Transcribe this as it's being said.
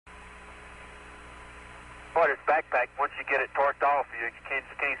part of its backpack. Once you get it torqued off, you can't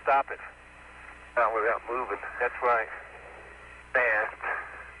stop it. Not without moving. That's right. Fast.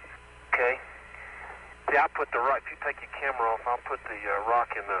 Okay. See, I put the rock. If you take your camera off, I'll put the rock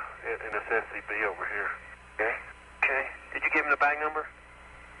in this SCB over here. Okay. Okay. Did you give him the bag number?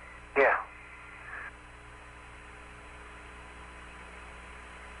 Yeah.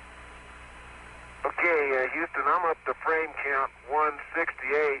 Okay, Houston, I'm up to frame count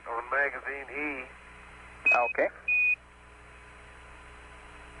 168 on magazine E. Okay.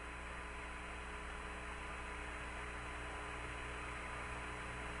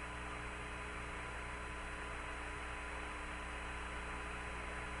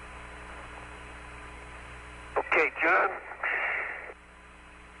 Okay, John.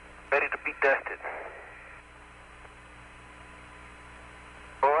 Ready to be dusted.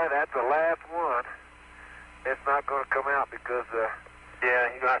 Boy, that's the last one. It's not going to come out because, yeah,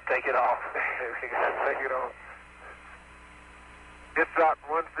 you're going to have to take it off. we got to take it off. Just shot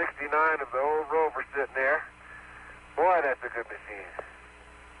 169 of the old Rover sitting there. Boy, that's a good machine.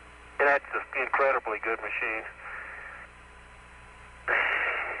 Yeah, that's an incredibly good machine.